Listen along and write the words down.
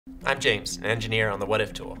I'm James, an engineer on the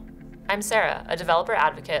WhatIf tool. I'm Sara, a developer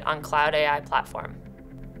advocate on Cloud AI Platform.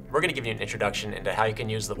 We're going to give you an introduction into how you can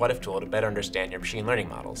use the WhatIf tool to better understand your machine learning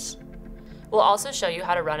models. We'll also show you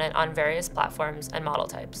how to run it on various platforms and model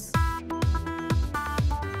types.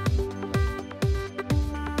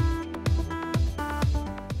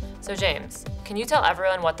 So James, can you tell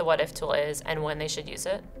everyone what the WhatIf tool is and when they should use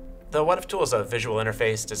it? The WhatIf tool is a visual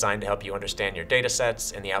interface designed to help you understand your data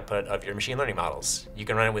sets and the output of your machine learning models. You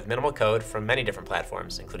can run it with minimal code from many different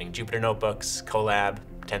platforms, including Jupyter Notebooks, Colab,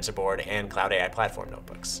 TensorBoard, and Cloud AI Platform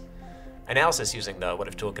notebooks. Analysis using the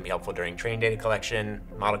WhatIf tool can be helpful during training data collection,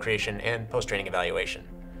 model creation, and post-training evaluation.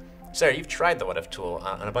 Sara, you've tried the WhatIf tool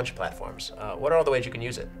on a bunch of platforms. What are all the ways you can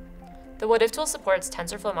use it? The WhatIf tool supports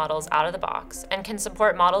TensorFlow models out of the box and can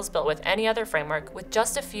support models built with any other framework with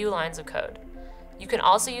just a few lines of code. You can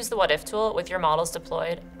also use the WhatIf tool with your models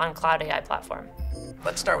deployed on Cloud AI Platform.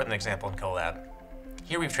 Let's start with an example in Colab.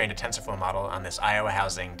 Here we've trained a TensorFlow model on this Iowa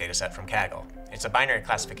housing dataset from Kaggle. It's a binary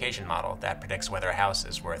classification model that predicts whether a house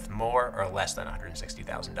is worth more or less than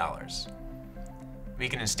 $160,000. We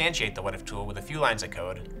can instantiate the WhatIf tool with a few lines of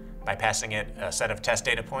code by passing it a set of test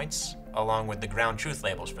data points along with the ground truth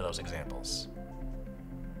labels for those examples.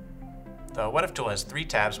 The WhatIf tool has 3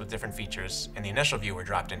 tabs with different features, and the initial view we're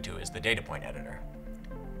dropped into is the data point editor.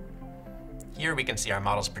 Here we can see our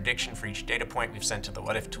model's prediction for each data point we've sent to the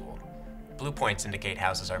WhatIf tool. Blue points indicate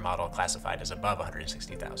houses our model classified as above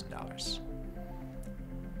 $160,000.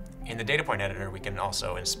 In the data point editor, we can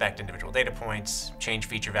also inspect individual data points, change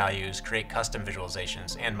feature values, create custom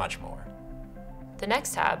visualizations, and much more. The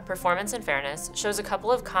next tab, Performance and Fairness, shows a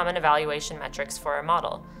couple of common evaluation metrics for our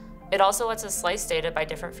model. It also lets us slice data by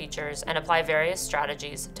different features and apply various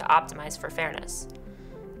strategies to optimize for fairness.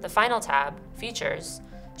 The final tab, Features,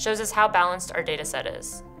 shows us how balanced our dataset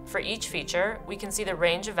is. For each feature, we can see the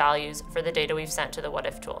range of values for the data we've sent to the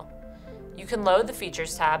WhatIf tool. You can load the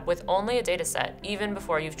Features tab with only a dataset even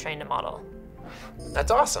before you've trained a model. That's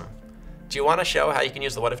awesome! Do you want to show how you can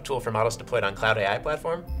use the WhatIf tool for models deployed on Cloud AI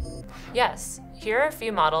Platform? Yes, here are a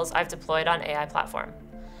few models I've deployed on AI Platform.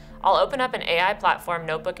 I'll open up an AI Platform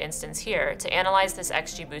notebook instance here to analyze this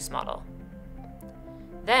XGBoost model.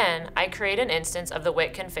 Then, I create an instance of the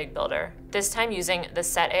WIT config builder, this time using the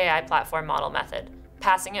setAI Platform model method,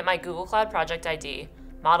 passing it my Google Cloud project ID,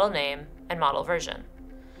 model name, and model version.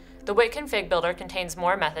 The WIT config builder contains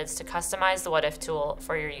more methods to customize the WhatIf tool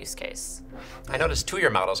for your use case. I noticed 2 of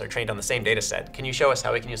your models are trained on the same dataset. Can you show us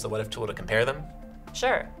how we can use the WhatIf tool to compare them?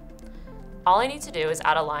 Sure. All I need to do is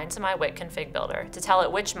add a line to my WIT config builder to tell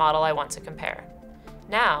it which model I want to compare.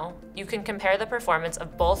 Now, you can compare the performance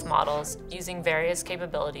of both models using various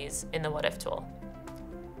capabilities in the WhatIf tool.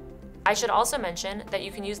 I should also mention that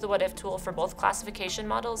you can use the WhatIf tool for both classification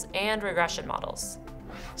models and regression models.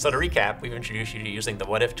 So to recap, we've introduced you to using the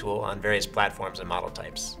WhatIf tool on various platforms and model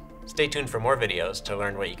types. Stay tuned for more videos to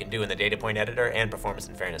learn what you can do in the data point editor and performance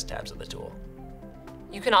and fairness tabs of the tool.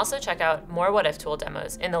 You can also check out more WhatIf tool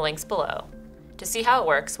demos in the links below to see how it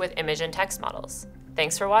works with image and text models.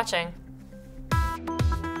 Thanks for watching.